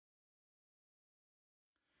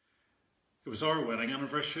was our wedding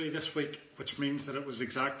anniversary this week, which means that it was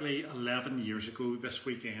exactly 11 years ago this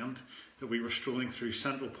weekend that we were strolling through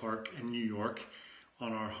Central Park in New York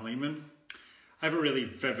on our honeymoon. I have a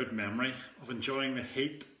really vivid memory of enjoying the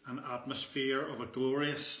heat and atmosphere of a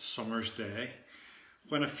glorious summer's day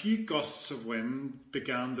when a few gusts of wind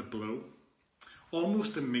began to blow.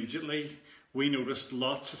 Almost immediately, we noticed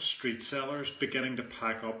lots of street sellers beginning to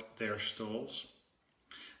pack up their stalls.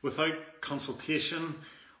 Without consultation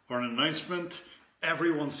or an announcement,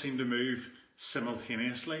 everyone seemed to move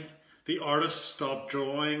simultaneously. The artists stopped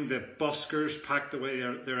drawing, the buskers packed away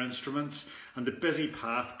their instruments, and the busy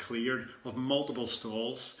path cleared of multiple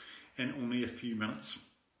stalls in only a few minutes.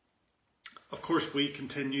 Of course, we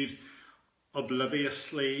continued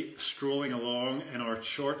obliviously strolling along in our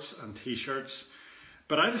shorts and t-shirts,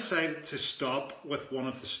 but I decided to stop with one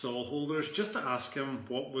of the stall holders just to ask him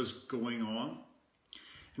what was going on.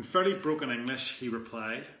 In fairly broken English, he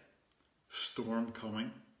replied, "Storm coming."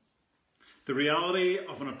 The reality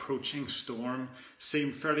of an approaching storm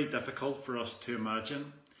seemed fairly difficult for us to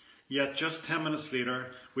imagine, yet just 10 minutes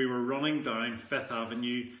later, we were running down Fifth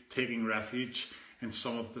Avenue, taking refuge in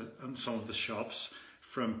some of the shops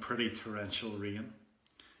from pretty torrential rain.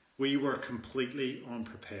 We were completely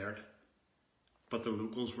unprepared, but the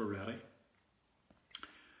locals were ready.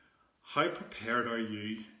 How prepared are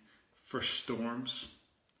you for storms,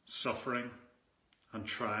 suffering, and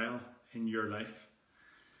trial in your life?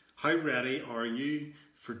 How ready are you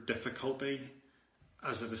for difficulty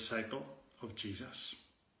as a disciple of Jesus?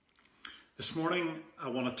 This morning, I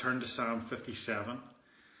want to turn to Psalm 57,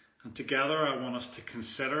 and together I want us to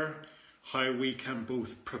consider how we can both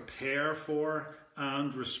prepare for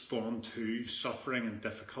and respond to suffering and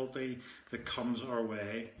difficulty that comes our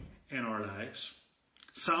way in our lives.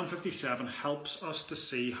 Psalm 57 helps us to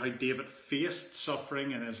see how David faced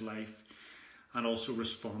suffering in his life and also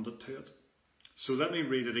responded to it. So let me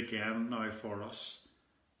read it again now for us.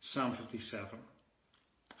 Psalm 57.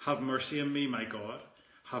 Have mercy on me, my God.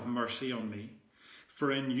 Have mercy on me.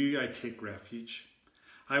 For in you I take refuge.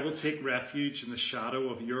 I will take refuge in the shadow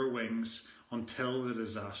of your wings until the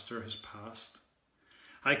disaster has passed.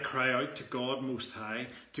 I cry out to God Most High,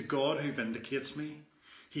 to God who vindicates me.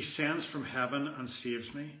 He sends from heaven and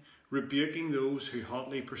saves me, rebuking those who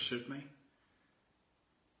hotly pursue me.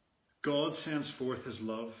 God sends forth his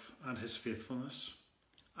love and his faithfulness.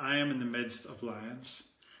 I am in the midst of lions.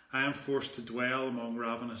 I am forced to dwell among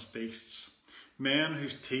ravenous beasts, men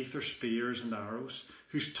whose teeth are spears and arrows,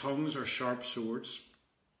 whose tongues are sharp swords.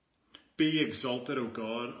 Be exalted, O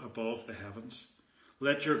God, above the heavens.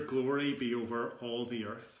 Let your glory be over all the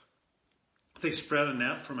earth. They spread a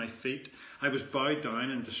net for my feet. I was bowed down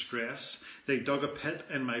in distress. They dug a pit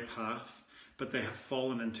in my path, but they have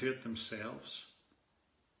fallen into it themselves.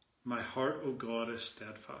 My heart, O God, is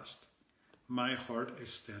steadfast. My heart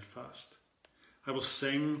is steadfast. I will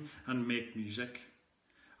sing and make music.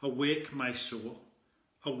 Awake, my soul.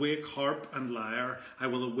 Awake, harp and lyre. I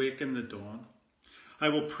will awaken the dawn. I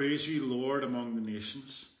will praise you, Lord, among the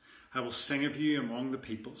nations. I will sing of you among the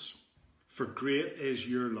peoples. For great is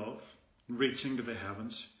your love, reaching to the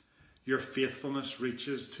heavens. Your faithfulness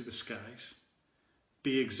reaches to the skies.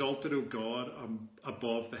 Be exalted, O God,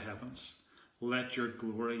 above the heavens. Let your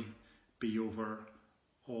glory be over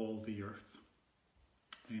all the earth.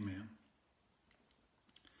 Amen.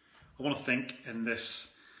 I want to think in this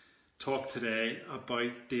talk today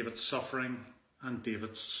about David's suffering and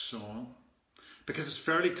David's song, because it's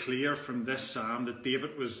fairly clear from this psalm that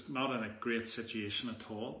David was not in a great situation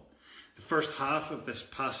at all. The first half of this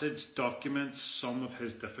passage documents some of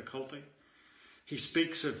his difficulty. He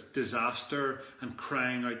speaks of disaster and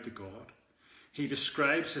crying out to God. He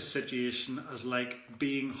describes his situation as like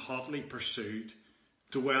being hotly pursued,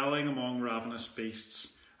 dwelling among ravenous beasts,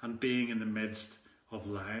 and being in the midst of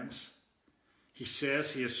lions. He says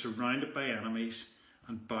he is surrounded by enemies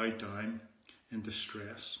and bowed down in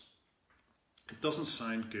distress. It doesn't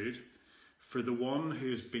sound good for the one who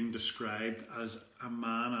has been described as a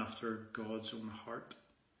man after God's own heart.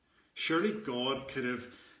 Surely God could have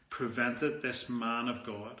prevented this man of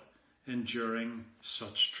God enduring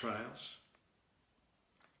such trials.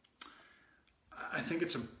 I think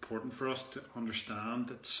it's important for us to understand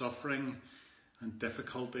that suffering and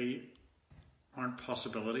difficulty aren't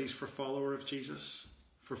possibilities for followers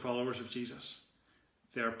of Jesus.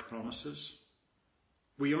 They're promises.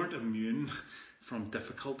 We aren't immune from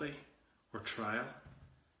difficulty or trial.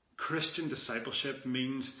 Christian discipleship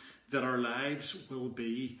means that our lives will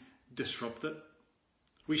be disrupted.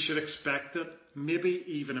 We should expect it, maybe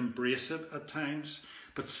even embrace it at times,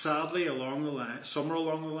 but sadly somewhere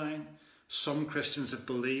along the line, Some Christians have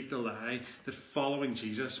believed the lie that following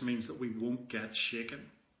Jesus means that we won't get shaken.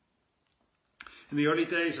 In the early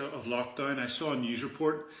days of lockdown, I saw a news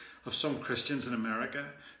report of some Christians in America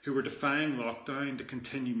who were defying lockdown to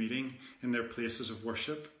continue meeting in their places of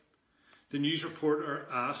worship. The news reporter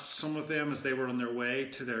asked some of them as they were on their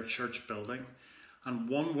way to their church building, and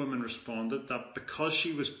one woman responded that because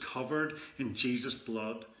she was covered in Jesus'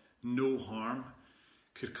 blood, no harm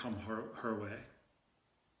could come her way.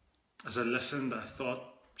 As I listened, I thought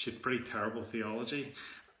she had pretty terrible theology,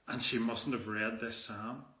 and she mustn't have read this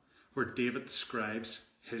psalm where David describes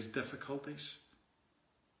his difficulties.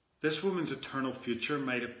 This woman's eternal future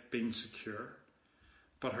might have been secure,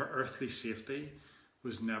 but her earthly safety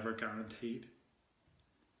was never guaranteed.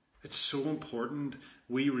 It's so important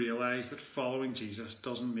we realise that following Jesus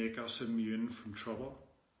doesn't make us immune from trouble.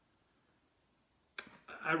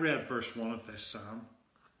 I read verse 1 of this psalm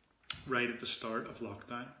right at the start of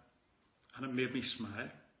lockdown, and it made me smile.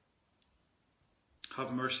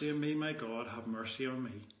 Have mercy on me, my God, have mercy on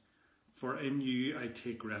me, for in you I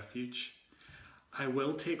take refuge. I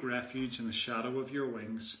will take refuge in the shadow of your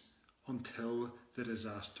wings until the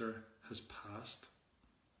disaster has passed.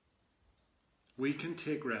 We can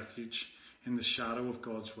take refuge in the shadow of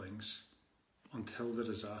God's wings until the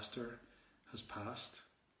disaster has passed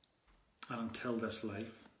and until this life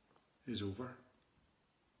is over.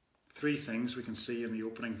 Three things we can see in the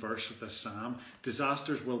opening verse of this psalm.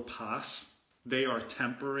 Disasters will pass. They are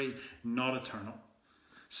temporary, not eternal.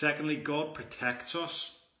 Secondly, God protects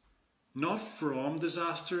us, not from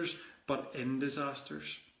disasters, but in disasters.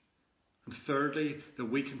 And thirdly, that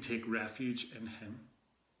we can take refuge in Him.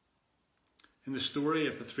 In the story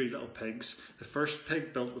of the three little pigs, the first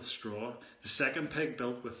pig built with straw, the second pig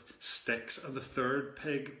built with sticks, and the third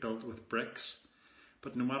pig built with bricks.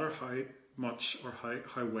 But no matter how much or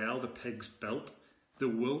how well the pigs built, the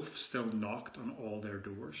wolf still knocked on all their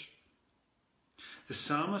doors. The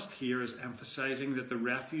psalmist here is emphasizing that the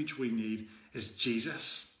refuge we need is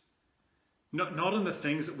Jesus. Not in the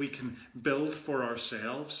things that we can build for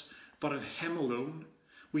ourselves, but in Him alone.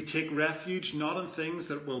 We take refuge not in things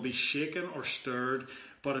that will be shaken or stirred,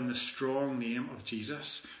 but in the strong name of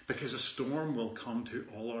Jesus, because a storm will come to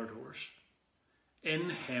all our doors. In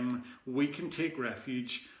Him we can take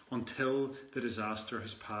refuge until the disaster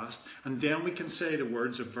has passed. And then we can say the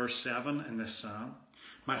words of verse 7 in this psalm.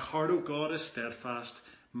 My heart, O God, is steadfast.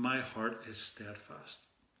 My heart is steadfast.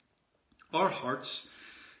 Our hearts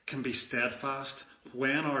can be steadfast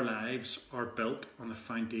when our lives are built on the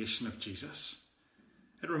foundation of Jesus.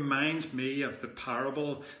 It reminds me of the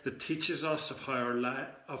parable that teaches us of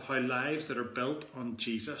how lives that are built on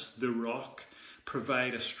Jesus, the rock,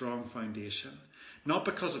 provide a strong foundation. Not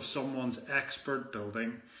because of someone's expert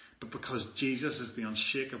building, but because Jesus is the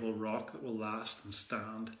unshakable rock that will last and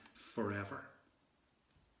stand forever.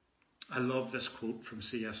 I love this quote from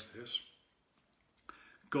C.S. Lewis.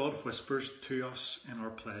 God whispers to us in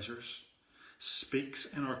our pleasures, speaks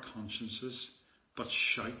in our consciences, but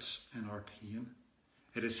shouts in our pain.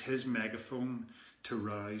 It is His megaphone to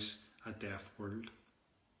rouse a deaf world.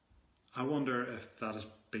 I wonder if that has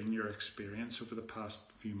been your experience over the past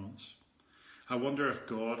few months. I wonder if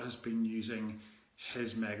God has been using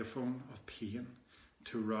His megaphone of pain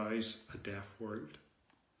to rouse a deaf world.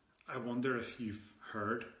 I wonder if you've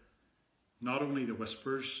heard not only the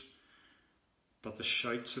whispers, but the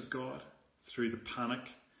shouts of God through the panic,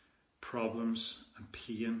 problems and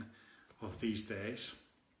pain of these days.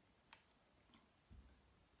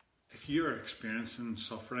 If you are experiencing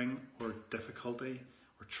suffering or difficulty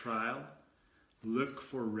or trial, look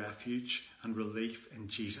for refuge and relief in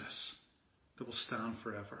Jesus that will stand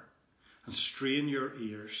forever, and strain your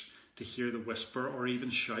ears to hear the whisper or even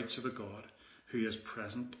shouts of a God who is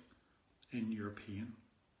present in your pain.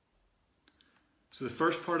 So the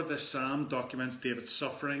first part of this psalm documents David's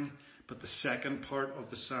suffering, but the second part of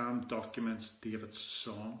the psalm documents David's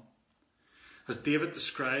song. As David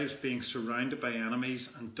describes being surrounded by enemies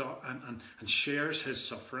and shares his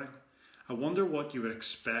suffering, I wonder what you would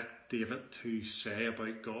expect David to say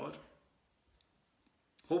about God.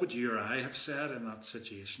 What would you or I have said in that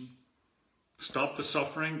situation? Stop the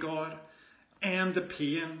suffering, God. End the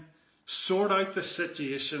pain. Sort out the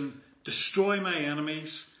situation. Destroy my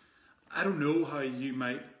enemies. I don't know how you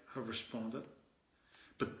might have responded.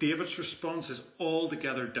 But David's response is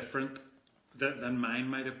altogether different than mine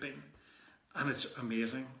might have been. And it's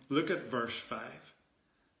amazing. Look at verse 5.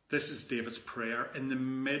 This is David's prayer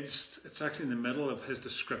it's actually in the middle of his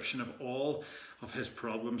description of all of his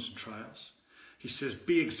problems and trials. He says,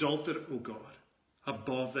 be exalted, O God,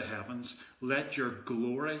 above the heavens. Let your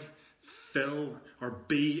glory fill or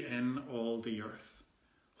be in all the earth.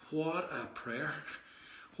 What a prayer.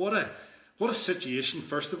 What a situation,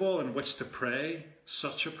 first of all, in which to pray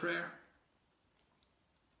such a prayer.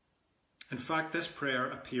 In fact, this prayer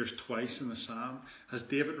appears twice in the psalm, as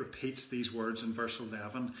David repeats these words in verse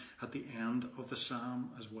 11 at the end of the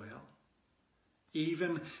psalm as well.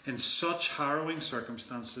 Even in such harrowing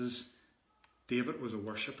circumstances, David was a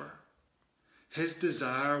worshipper. His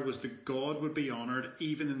desire was that God would be honoured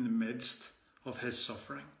even in the midst of his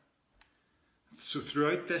suffering. So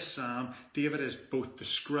throughout this psalm, David is both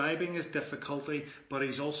describing his difficulty, but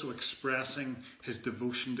he's also expressing his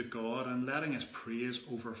devotion to God and letting his praise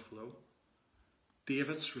overflow.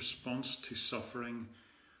 David's response to suffering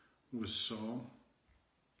was song.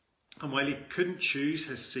 And while he couldn't choose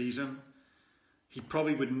his season, he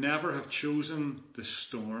probably would never have chosen the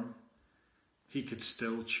storm, he could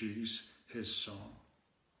still choose his song.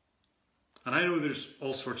 And I know there's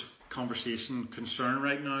all sorts of conversation, concern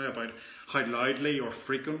right now about how loudly or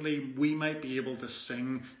frequently we might be able to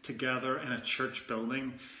sing together in a church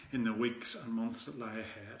building in the weeks and months that lie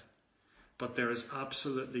ahead. But there is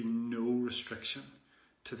absolutely no restriction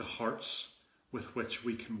to the hearts with which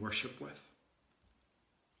we can worship with.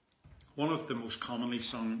 One of the most commonly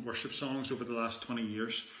sung worship songs over the last 20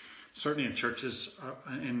 years, certainly in churches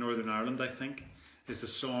in Northern Ireland, I think, is the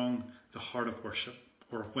song The Heart of Worship,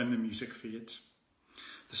 or When the Music Fades.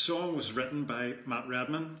 The song was written by Matt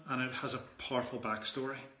Redman, and it has a powerful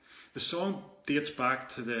backstory. The song dates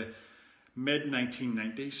back to the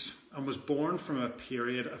mid-1990s and was born from a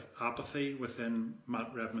period of apathy within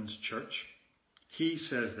Matt Redman's church. He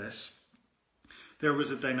says this: there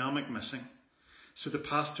was a dynamic missing, so the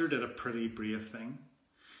pastor did a pretty brave thing.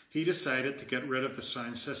 He decided to get rid of the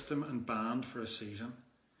sound system and band for a season,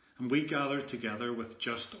 and we gathered together with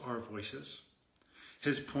just our voices.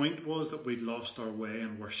 His point was that we'd lost our way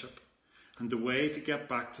in worship, and the way to get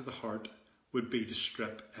back to the heart would be to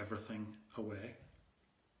strip everything away.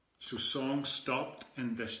 So song stopped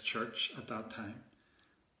in this church at that time.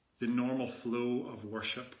 The normal flow of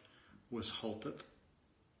worship was halted.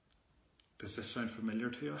 Does this sound familiar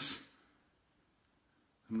to us?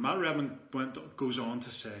 And Matt Redman goes on to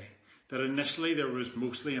say that initially there was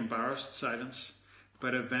mostly embarrassed silence,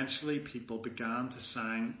 but eventually people began to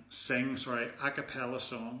sing a cappella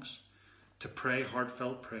songs, to pray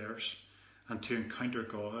heartfelt prayers, and to encounter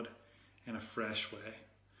God in a fresh way.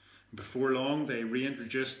 Before long, they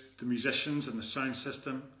reintroduced the musicians and the sound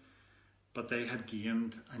system, but they had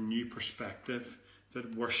gained a new perspective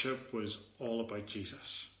that worship was all about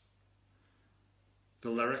Jesus. The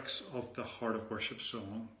lyrics of the Heart of Worship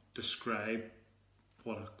song describe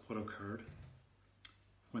what occurred.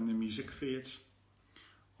 When the music fades,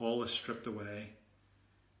 all is stripped away,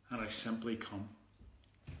 and I simply come,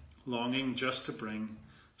 longing just to bring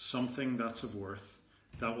something that's of worth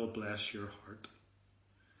that will bless your heart.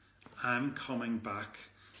 I'm coming back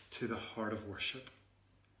to the heart of worship,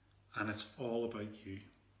 and it's all about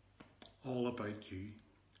you,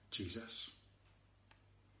 Jesus.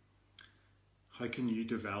 How can you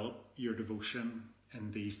develop your devotion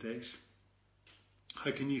in these days?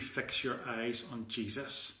 How can you fix your eyes on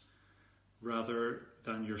Jesus rather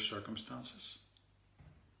than your circumstances?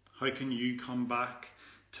 How can you come back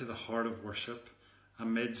to the heart of worship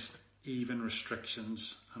amidst even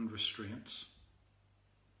restrictions and restraints?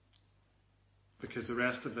 Because the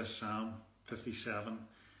rest of this Psalm 57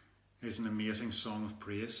 is an amazing song of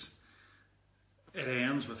praise. It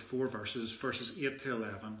ends with 4 verses 8 to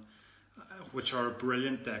 11, which are a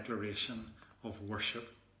brilliant declaration of worship.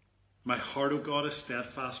 My heart, O God, is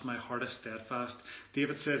steadfast. My heart is steadfast.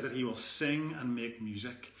 David says that he will sing and make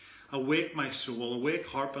music. Awake, my soul. Awake,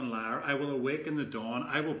 harp and lyre. I will awake in the dawn.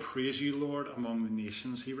 I will praise you, Lord, among the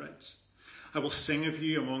nations, he writes. I will sing of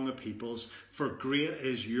you among the peoples, for great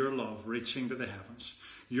is your love reaching to the heavens.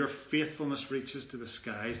 Your faithfulness reaches to the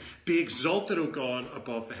skies. Be exalted, O God,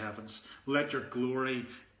 above the heavens. Let your glory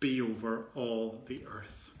be over all the earth.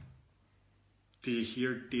 Do you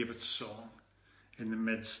hear David's song in the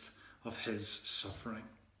midst of his suffering?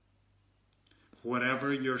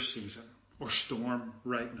 Whatever your season or storm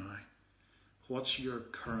right now, what's your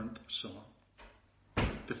current song?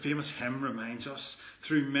 The famous hymn reminds us,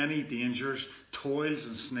 through many dangers, toils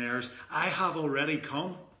and snares, I have already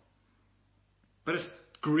come. But it's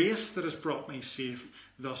grace that has brought me safe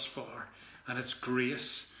thus far, and it's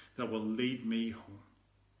grace that will lead me home.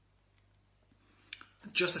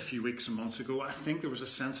 Just a few weeks and months ago, I think there was a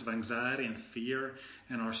sense of anxiety and fear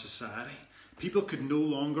in our society. People could no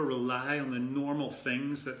longer rely on the normal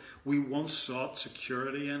things that we once sought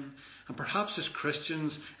security in. And perhaps as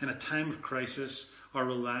Christians, in a time of crisis, our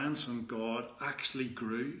reliance on God actually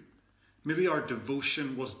grew Maybe our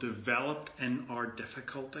devotion was developed in our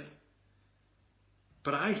difficulty.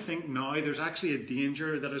 But I think now there's actually a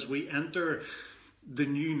danger that as we enter the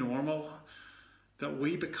new normal, that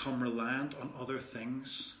we become reliant on other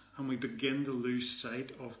things and we begin to lose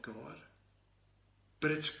sight of God.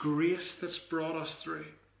 But it's grace that's brought us through,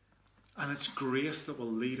 and it's grace that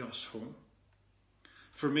will lead us home.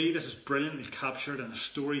 For me, this is brilliantly captured in a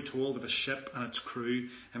story told of a ship and its crew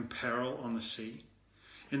in peril on the sea.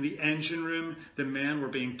 In the engine room, the men were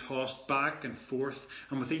being tossed back and forth,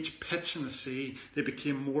 and with each pitch in the sea, they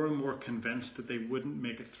became more and more convinced that they wouldn't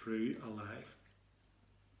make it through alive.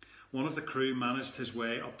 One of the crew managed his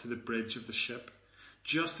way up to the bridge of the ship,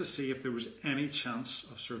 just to see if there was any chance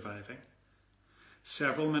of surviving.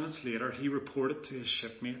 Several minutes later, he reported to his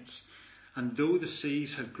shipmates, and though the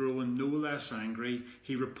seas had grown no less angry,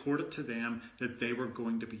 he reported to them that they were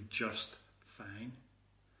going to be just fine.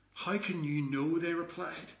 How can you know? They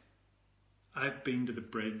replied. I've been to the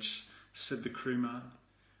bridge, said the crewman,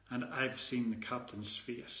 and I've seen the captain's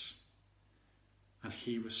face. And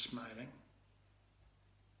he was smiling.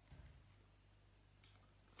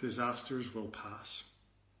 Disasters will pass.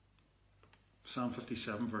 Psalm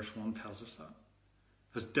 57 verse 1 tells us that.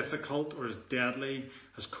 As difficult or as deadly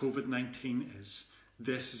as COVID-19 is,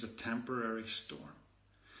 this is a temporary storm.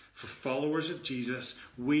 For followers of Jesus,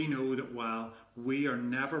 we know that while we are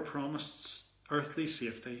never promised earthly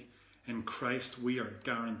safety, in Christ we are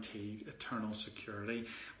guaranteed eternal security.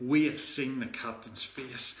 We have seen the captain's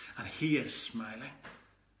face and he is smiling.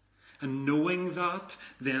 And knowing that,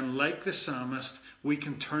 then like the psalmist, we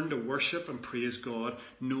can turn to worship and praise God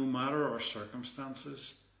no matter our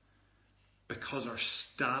circumstances, because our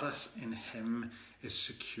status in him is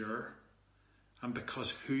secure, and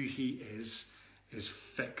because who he is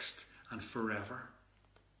fixed and forever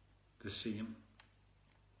the same.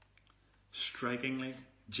 Strikingly,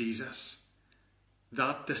 Jesus,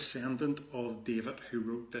 that descendant of David who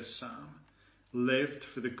wrote this psalm, lived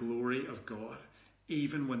for the glory of God,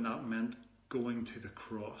 even when that meant going to the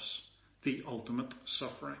cross, the ultimate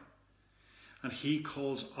suffering. And he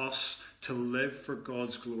calls us to live for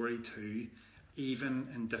God's glory too, even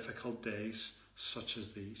in difficult days such as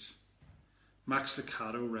these. Max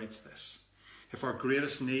Lucado writes this: if our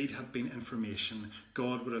greatest need had been information,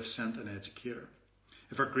 God would have sent an educator.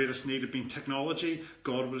 If our greatest need had been technology,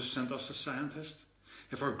 God would have sent us a scientist.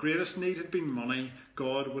 If our greatest need had been money,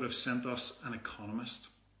 God would have sent us an economist.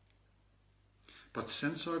 But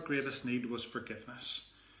since our greatest need was forgiveness,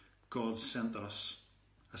 God sent us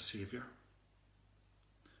a Saviour.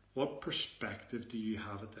 What perspective do you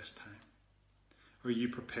have at this time? Are you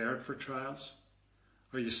prepared for trials?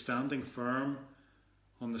 Are you standing firm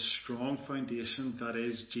on the strong foundation that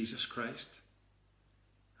is Jesus Christ?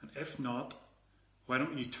 And if not, why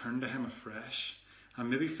don't you turn to him afresh and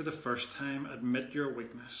maybe for the first time admit your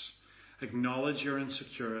weakness, acknowledge your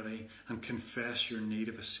insecurity and confess your need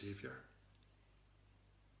of a Saviour?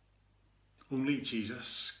 Only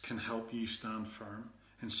Jesus can help you stand firm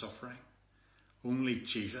in suffering. Only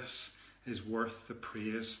Jesus is worth the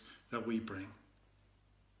praise that we bring.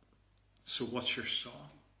 So what's your song?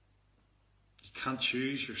 You can't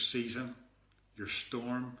choose your season, your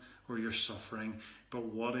storm, or your suffering, but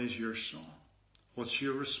what is your song? What's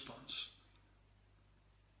your response?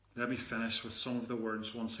 Let me finish with some of the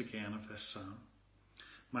words once again of this psalm.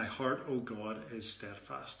 My heart, O God, is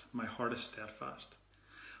steadfast. My heart is steadfast.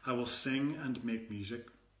 I will sing and make music,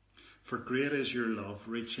 for great is your love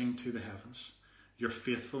reaching to the heavens. Your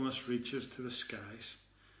faithfulness reaches to the skies.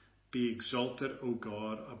 Be exalted, O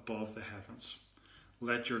God, above the heavens.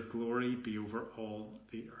 Let your glory be over all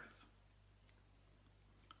the earth.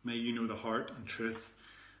 May you know the heart and truth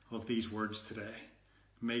of these words today.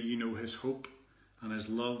 May you know his hope and his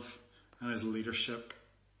love and his leadership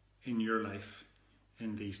in your life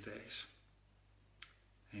in these days.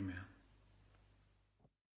 Amen.